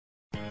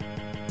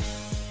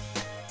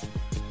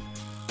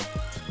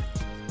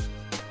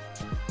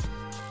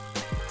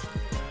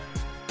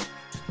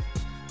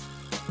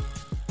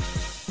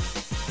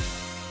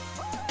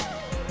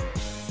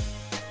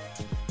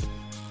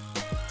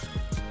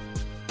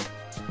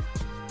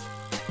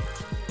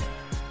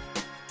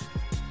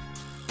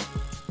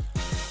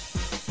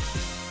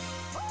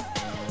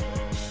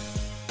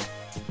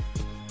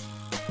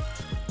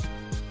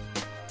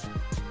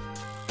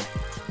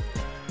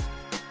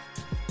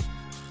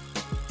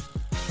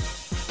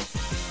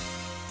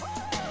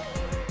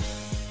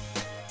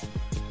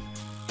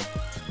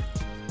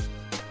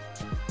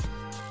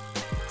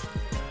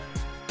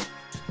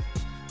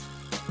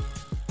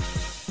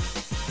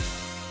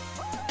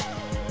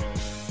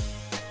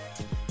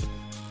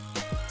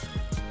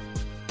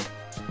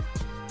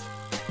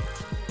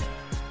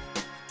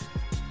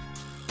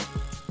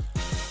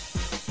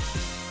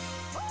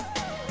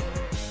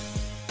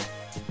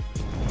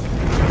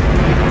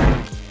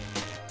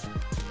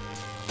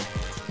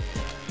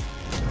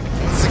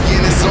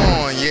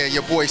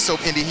your boy Sope,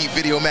 Heat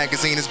Video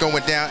Magazine is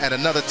going down at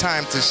another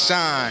Time to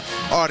Shine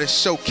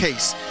artist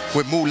showcase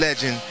with Moo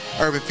Legend,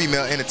 Urban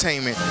Female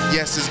Entertainment.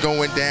 Yes, it's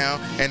going down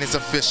and it's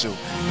official.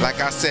 Like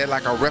I said,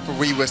 like a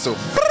referee whistle.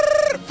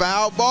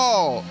 Foul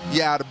ball.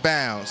 You out of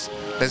bounds.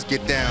 Let's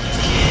get down.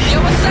 Yo,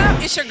 what's up?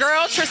 It's your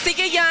girl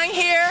Trasika Young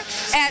here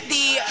at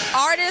the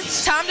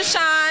artist Time to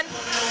Shine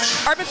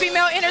Urban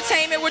Female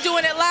Entertainment. We're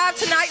doing it live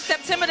tonight,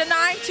 September the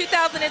 9th,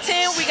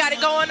 2010. We got it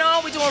going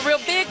on. We're doing real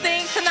big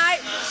things tonight.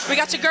 We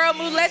got your girl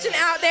Moo Legend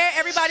out there.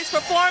 Everybody's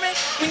performing.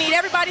 We need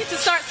everybody to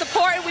start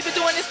supporting. We've been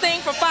doing this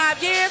thing for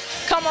 5 years.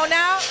 Come on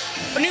out.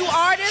 New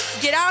artists,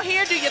 get out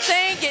here, do your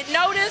thing, get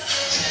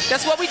noticed.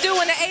 That's what we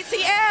do in the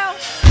ATL.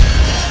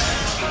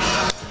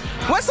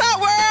 What's up,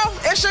 world?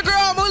 It's your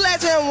girl Moo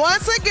Legend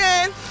once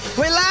again.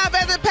 We live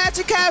at the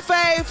Apache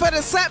Cafe for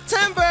the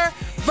September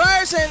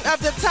version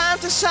of the Time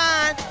to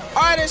Shine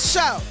Artist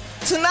Show.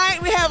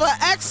 Tonight we have an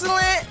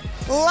excellent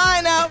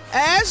lineup,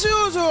 as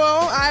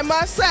usual, I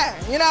must say.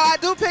 You know, I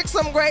do pick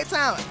some great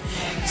talent.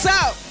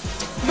 So,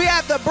 we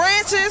have the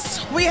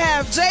Branches, we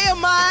have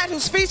J.Ahmad,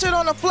 who's featured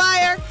on the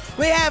flyer,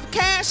 we have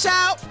Cash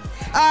Out,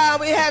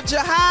 we have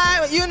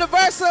Jihad,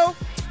 Universal,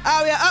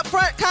 we have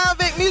Upfront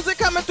Convict Music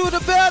coming through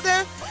the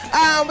building.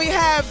 We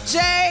have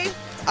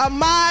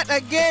J.Ahmad,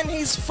 again,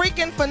 he's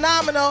freaking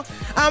phenomenal.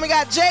 We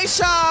got Jay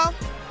Shaw,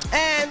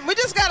 and we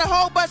just got a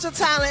whole bunch of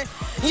talent.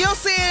 You'll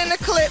see it in the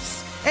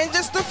clips in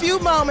just a few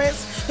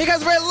moments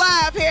because we're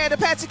live here at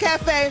Apache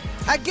Cafe.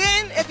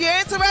 Again, if you're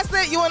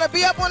interested, you want to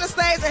be up on the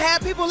stage and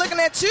have people looking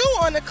at you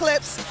on the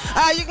clips,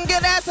 you can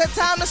get us at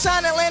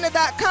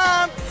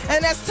TimeToShineAtlanta.com,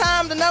 and that's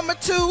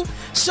time2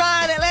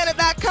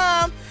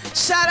 ShineAtlanta.com.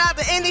 Shout out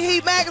to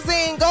Heat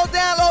Magazine. Go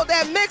download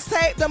that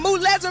mixtape, the Moo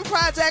Legend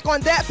Project,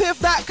 on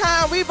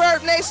datpiff.com,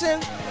 Reverb Nation.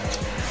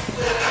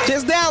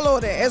 Just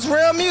download it. It's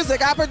real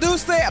music. I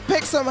produced it. I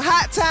picked some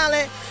hot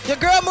talent. Your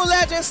girl Moo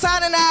Legend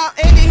signing out.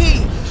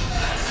 Heat.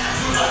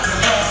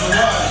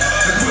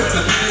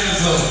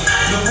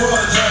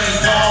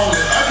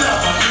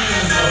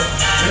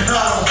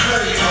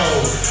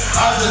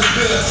 I just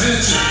pay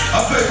attention.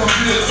 I pay my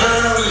bills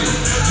early.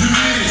 You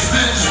need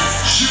extension.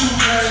 Shoe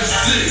ain't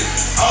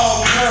sick.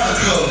 All kind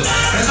of colors.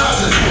 And I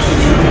just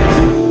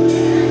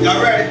y'all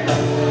ready?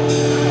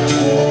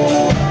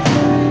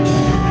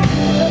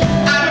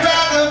 I'd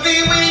rather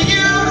be with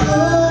you.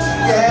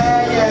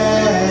 Yeah,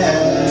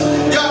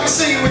 yeah. Y'all can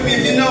sing with me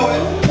if you know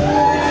it.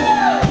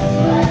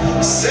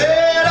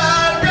 Said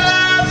I'd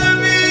rather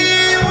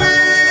be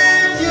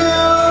with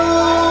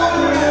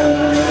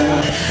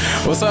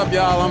you. What's up,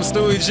 y'all? I'm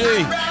Stewi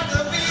G.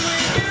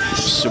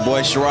 It's your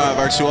boy Shai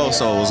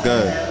Virtuoso. What's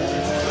good?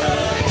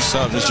 What's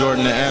up? It's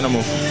Jordan the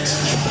Animal.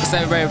 What's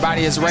up,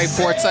 everybody? It's Ray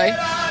Forte.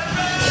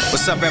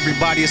 What's up,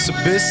 everybody? It's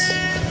Abyss.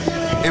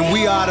 And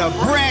we are the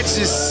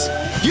Branches.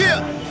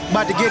 Yeah!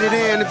 About to get it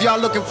in. If y'all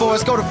looking for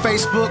us, go to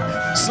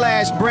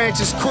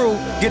Facebook/Branches Crew.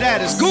 Get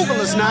at us. Google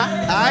us now,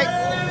 all right?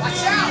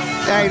 Watch out!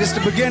 Hey, this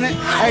the beginning.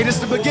 Hey, this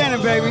the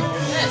beginning, baby.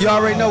 You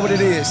already know what it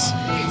is.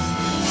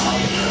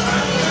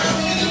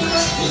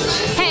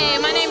 Hey,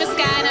 my name is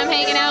Skai, and I'm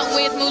hanging out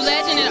with Moo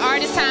Legend and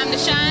artist Time to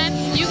Shine.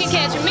 You can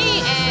catch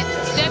me at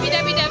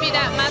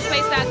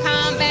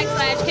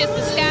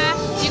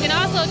www.myspace.com/KissTheSky. You can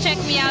also check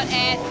me out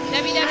at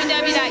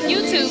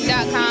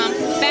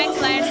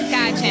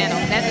www.youtube.com/Skai channel.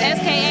 That's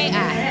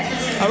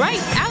SKAI. All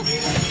right, out.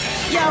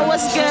 Yo,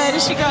 what's good?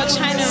 It's your girl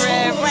China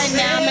Red. Right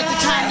now I'm at the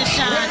Time to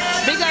Shine.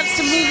 Big ups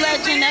to Moo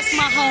Legend, that's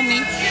my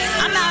homie.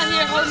 I'm out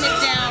here holding it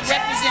down,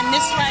 representing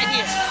this right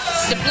here.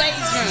 The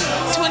Blaze Room,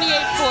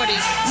 2840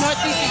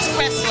 Northeast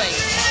Expressway.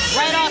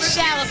 Right off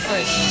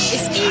Shallowford.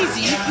 It's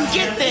easy, you can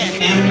get there.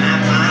 In my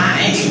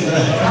mind.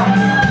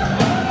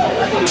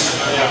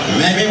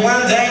 Maybe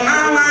one day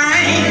my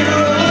mind.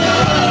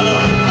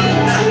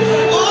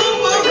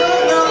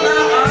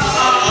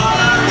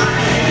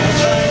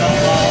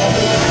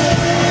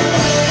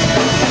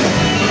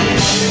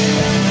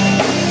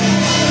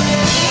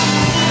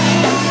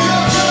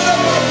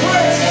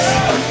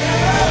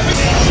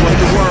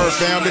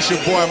 Fam, this your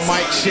boy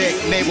Mike Check,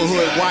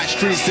 Neighborhood Watch,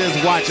 Street says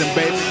watching,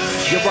 baby.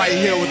 You're right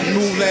here with the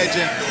Moo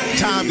Legend,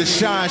 Time to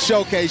Shine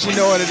Showcase. You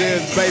know what it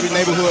is, baby,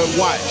 Neighborhood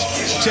Watch.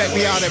 Check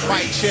me out at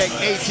Mike Check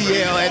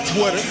ATL at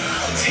Twitter.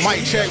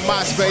 Mike Check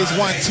MySpace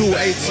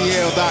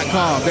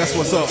 12ATL.com. That's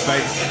what's up,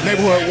 baby.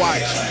 Neighborhood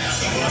Watch.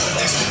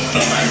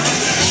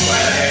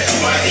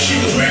 She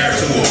was married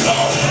to a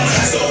baller,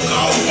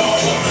 so-called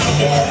baller,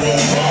 ballroom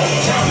baller.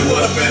 Probably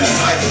would have been the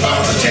type if I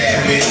was a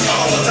tad bit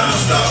taller. Time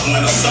stopped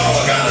when I saw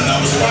her, got a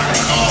number so I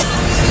can call.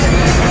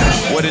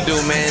 What it do,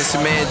 man? It's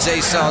your man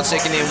Jay Shaw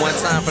checking in one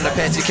time from the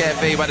Apache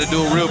Cafe. About to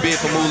do a real big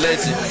for Moo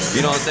Legend.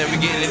 You know what I'm saying?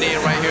 We're getting it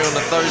in right here on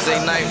a Thursday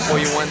night for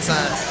you one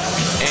time.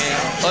 And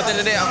other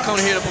than that, I'm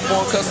coming here to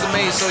perform custom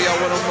made, show y'all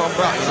what I'm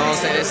about. You know what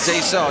I'm saying? That's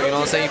Jay Shaw. You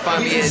know what I'm saying? You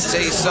find me at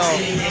Jay Shaw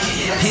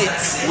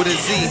Hits with a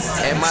Z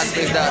at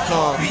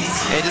myspace.com.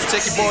 And just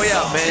check your boy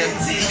out, man.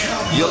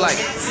 You'll like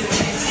it.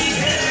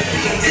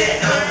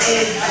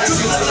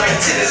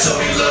 So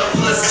you love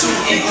plus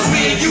 2 equals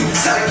me and you.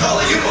 Time to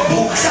call you a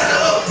boo. Time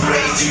to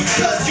upgrade you.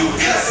 Cause you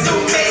custom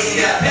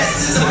made. Now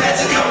that's just a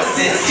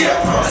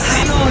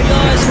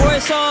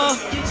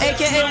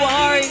a.k.a.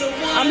 Wahari.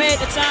 I'm here at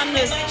the Time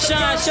to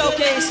Shine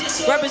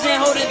Showcase,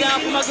 represent holding it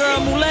down for my girl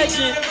Mu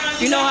Legend.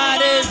 You know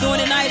how it is, doing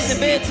it nice in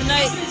bed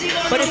tonight.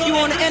 But if you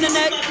on the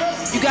internet,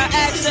 you got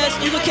access.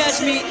 You can catch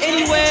me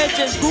anywhere.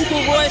 Just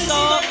Google Royce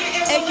Hall,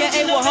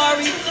 a.k.a.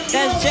 Wahari.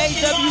 That's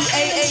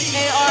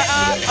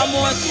J-W-A-H-A-R-I. I'm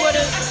on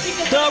Twitter,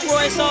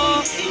 Royce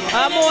Hall.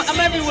 I'm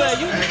everywhere.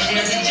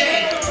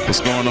 What's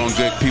going on,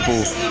 good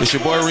people? It's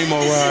your boy Remo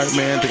Ride,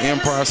 man. The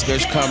Empire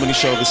Sketch Comedy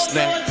Show, the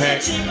Snack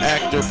Pack,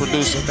 actor,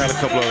 producer, got a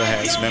couple other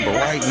hats, man. But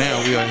right now,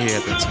 we are here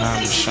at the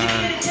Time to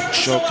Shine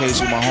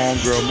Showcase with my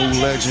homegirl, Mu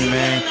Legend,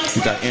 man.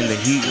 We got In the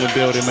Heat in the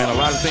building, man. A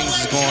lot of things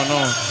is going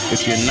on.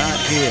 If you're not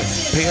here,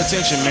 pay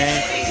attention,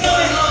 man.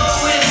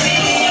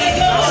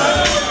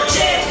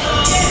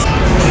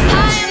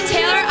 Hi, I'm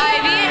Taylor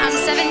Ivy. I'm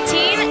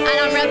 17, and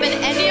I'm repping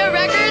India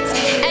Records,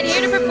 and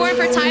here to perform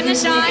for Time to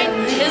Shine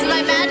is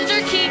my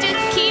manager, Keenan,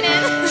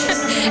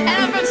 and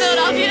I'm from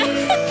Philadelphia.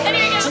 And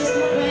here you go.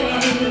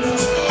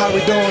 How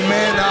we doing,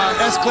 man?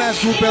 S-Class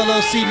Group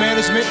LLC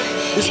Management.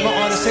 This is my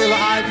artist, Taylor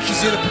Ivy.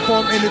 She's here to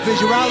perform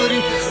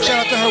Individuality.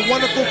 Shout out to her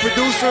wonderful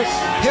producer,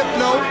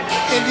 Hypno,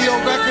 India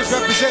Records,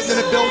 representing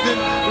in the building.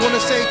 I want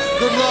to say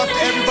good luck to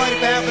everybody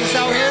for having us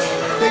out here.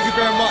 Thank you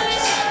very much.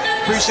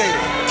 Appreciate it.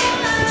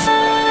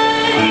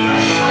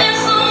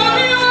 There's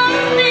only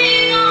one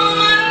thing on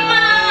my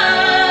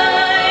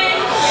mind.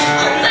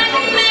 I'm back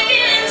and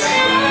making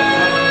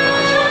time.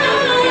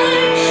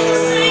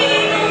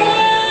 Say the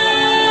word.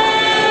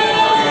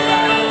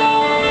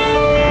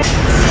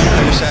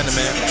 Hey, what's happening,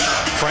 man?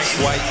 Frank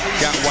Whyte,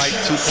 got White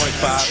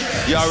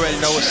 2.5. You already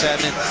know what's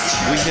happening.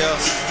 We here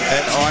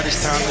at Artist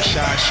Time to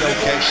Shine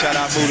Showcase. Shout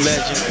out Mu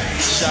Legend.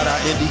 Shout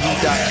out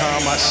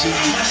IndieHeat.com. I see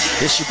you.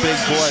 It's your big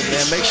boy,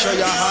 man. Make sure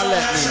y'all holler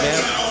at me,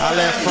 man. Holler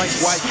at Frank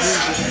Whyte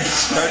Music.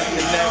 30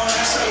 Connect,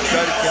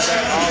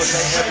 all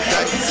day, every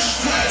day.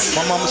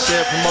 My mama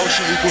said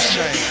promotion equals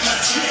change.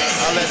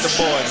 Holler at the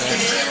boy, man.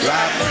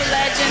 Live. Mu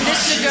Legend.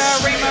 This your girl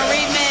Rima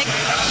Remix.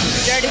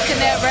 Dirty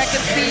Connect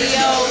Records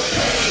CEO.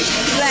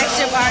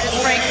 Flagship artist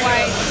Frank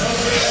Whyte.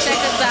 Check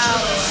us out.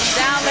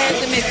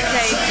 Download the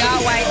mixtape.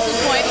 Got White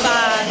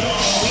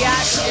 2.5. We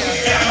out here.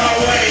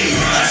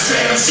 I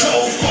said I'm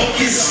so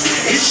focused.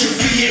 It should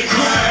be a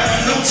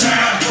crime. No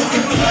time for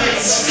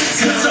complaints.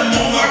 Cause I'm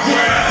on my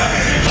grind.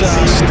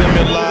 Shai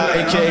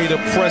Stimuli, aka the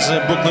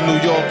President, Brooklyn, New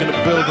York, in the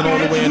building all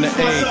the way in the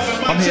A.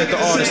 I'm here at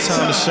the Artist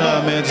Time to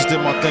Shine, man. Just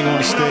did my thing on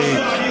the stage.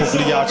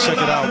 Hopefully y'all check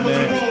it out,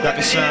 man. Y'all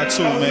can shine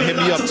too, man. Hit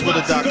me up,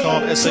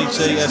 twitter.com,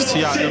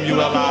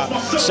 SHASTIMULI,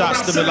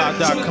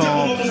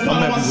 ShaiStimuli.com. I'm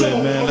everywhere,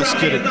 man. Let's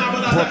get it.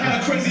 Brooklyn.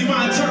 Crazy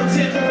mind turned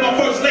 10. My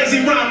first lazy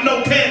rhyme,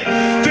 no pen.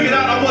 Figured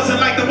out I wasn't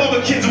like the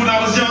other kids when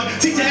I was young.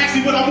 Teacher asked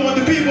me what I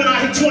wanted to be when I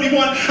hit 21.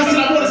 I said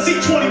I want to see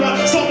 21.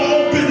 Start my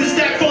own business,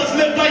 stack funds,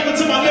 live life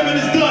until my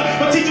living is done.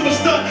 My teacher was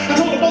stuck. I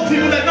told most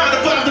people that 9 to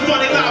 5 to fun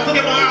their lives. Look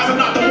at my eyes,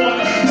 I'm not the one.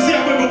 You see,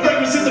 I went from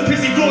fragrance since the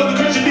pissy floor to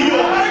Christian New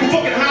York. From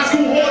fucking high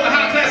school hall to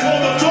high class hall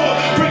of tour.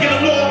 Breaking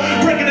the law,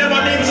 breaking that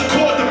my name is a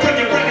chord. The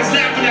breaking records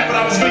laughing at, but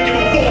I was making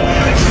before.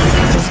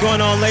 What's going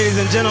on, ladies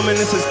and gentlemen?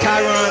 This is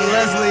Kyron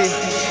Leslie,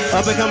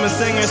 up-and-coming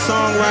singer,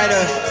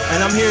 songwriter,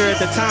 and I'm here at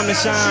the Time to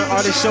Shine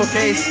Artist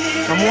Showcase.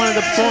 I'm one of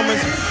the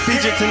performers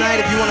featured tonight.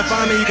 If you want to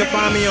find me, you can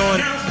find me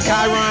on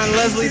Kyron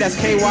Leslie. That's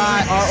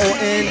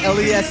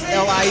KYRONLESLIE,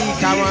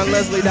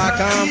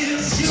 KyronLeslie.com.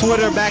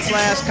 Twitter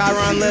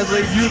 /Kyron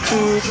Leslie,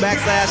 YouTube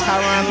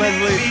 /Kyron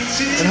Leslie,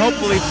 and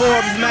hopefully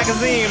Forbes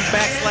magazine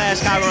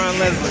 /Kyron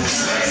Leslie.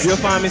 You'll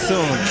find me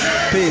soon.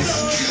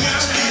 Peace.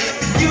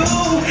 You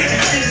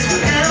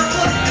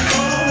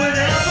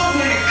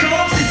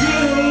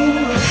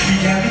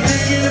got me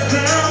thinking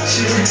about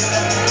you.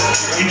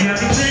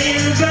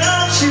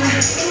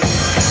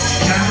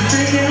 Got me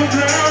thinking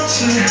about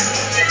you.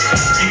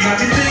 You got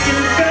me thinking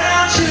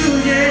about you,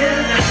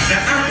 yeah.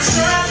 Now I'm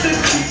trying to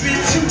keep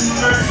it to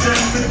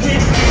myself again.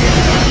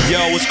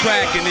 Yo, what's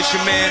cracking? It's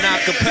your man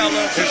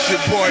Acapella. It's your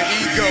boy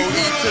Ego,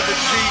 E to the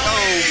G-O.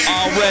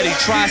 Already,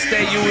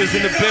 Tri-State U is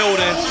in the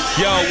building.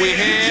 Yo, we're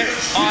here.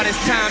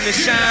 Artist Time to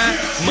Shine.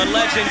 My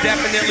Legend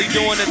definitely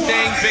doing the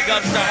thing. Big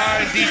ups to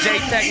her and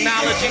DJ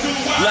Technology.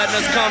 Letting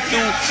us come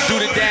through, do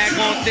the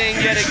daggone thing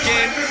yet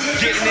again.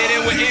 Getting it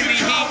in with Indie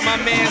Heat,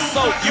 my man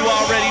Sope, you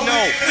already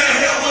know. What the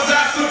hell was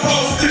I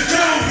supposed to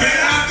do,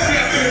 man? I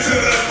stepped into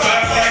the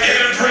spot like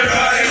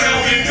everybody know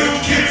me. New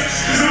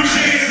kicks, new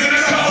jeans, and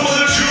a couple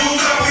of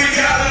jewels. All we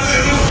got a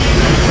little.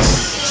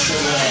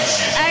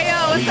 Hey, yo,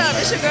 what's up?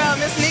 It's your girl,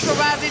 Miss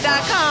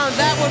NicoRozzi.com.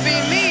 That would be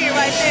me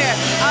right there.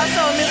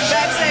 Also, Miss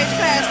Backstage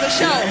Pass the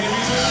show.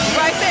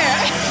 Right there.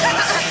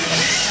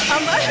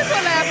 I'm so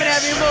laughing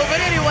at me, Boo.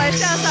 But anyway,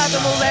 shouts out to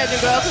Mu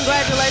Legend, girl.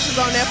 Congratulations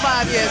on that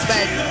 5 years,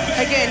 baby.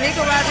 Again,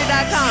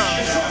 NicoRozzi.com.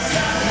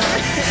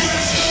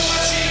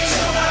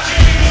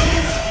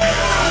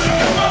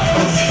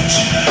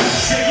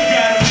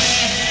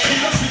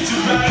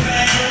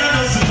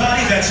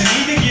 That you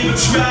need to give a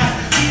try.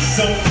 He's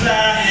so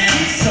fly,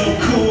 he's so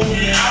cool.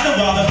 I know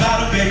all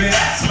about him, baby,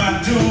 that's my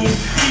dude.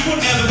 He will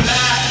never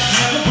lie,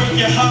 never break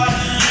your heart,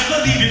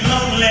 never leave you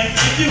lonely. light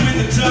you in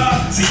the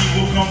dark, so you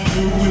will come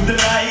through with the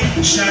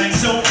light, shining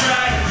so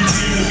bright, you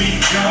seem to be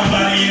gone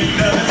by the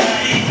end of the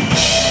night.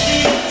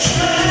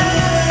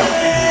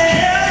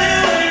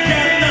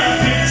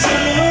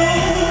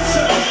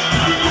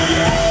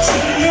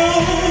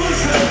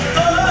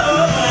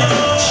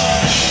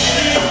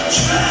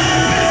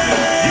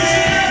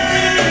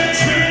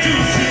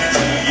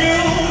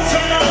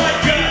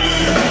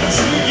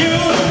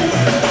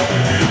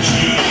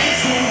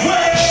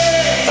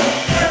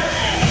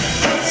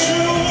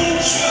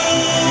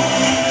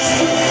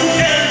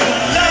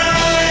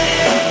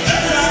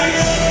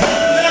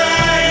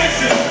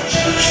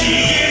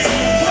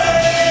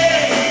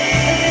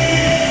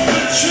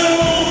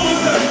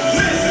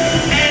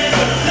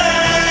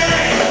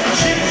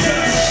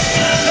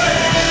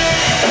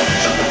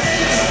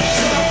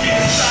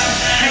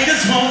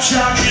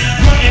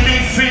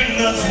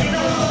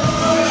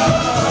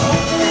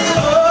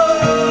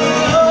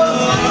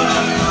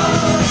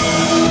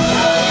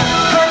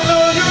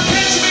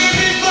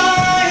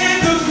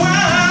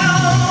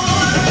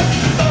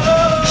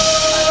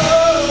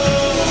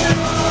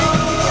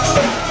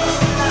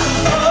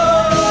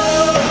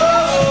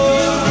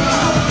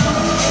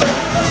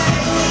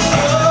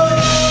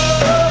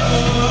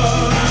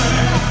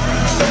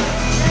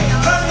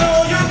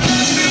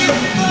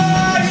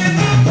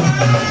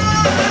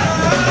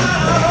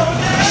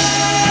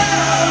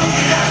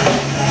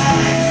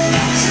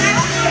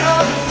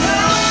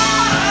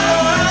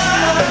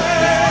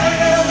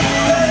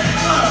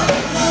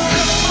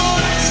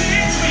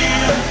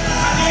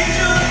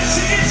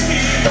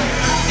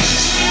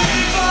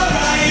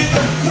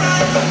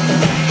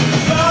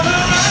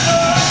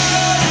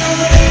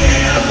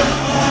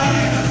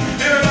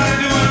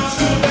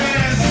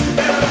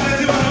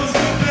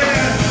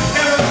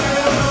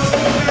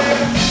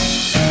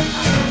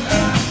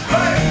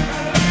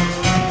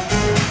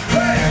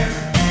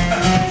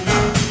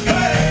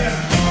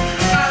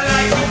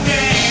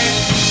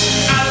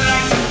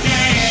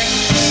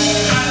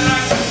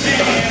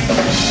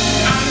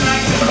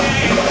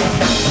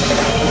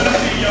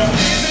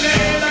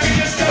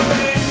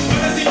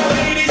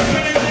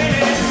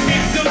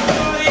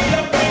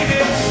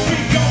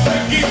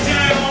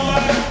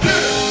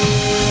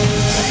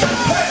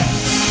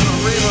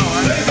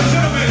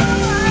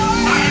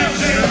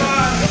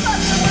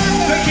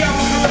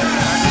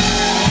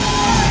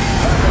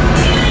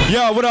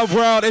 What up,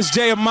 world? It's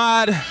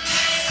J.Ahmad.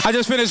 I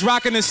just finished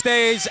rocking the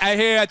stage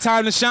here at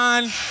Time to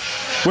Shine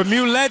with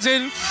Mu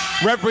Legend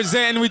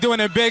representing. We doing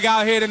it big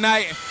out here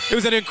tonight. It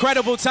was an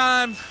incredible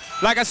time.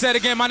 Like I said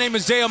again, my name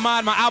is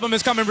J.Ahmad. My album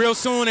is coming real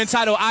soon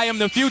entitled I Am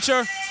the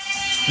Future.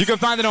 You can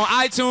find it on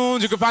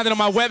iTunes. You can find it on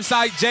my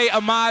website,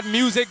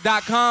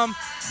 jahmadmusic.com.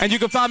 And you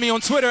can find me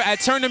on Twitter at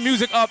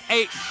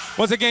TurnTheMusicUp8.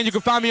 Once again, you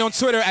can find me on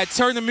Twitter at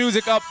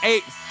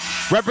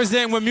TurnTheMusicUp8.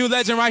 Representing with Mu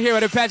Legend right here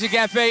at Apache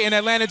Cafe in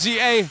Atlanta,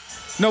 GA.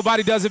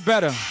 Nobody does it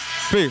better.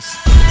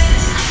 Peace.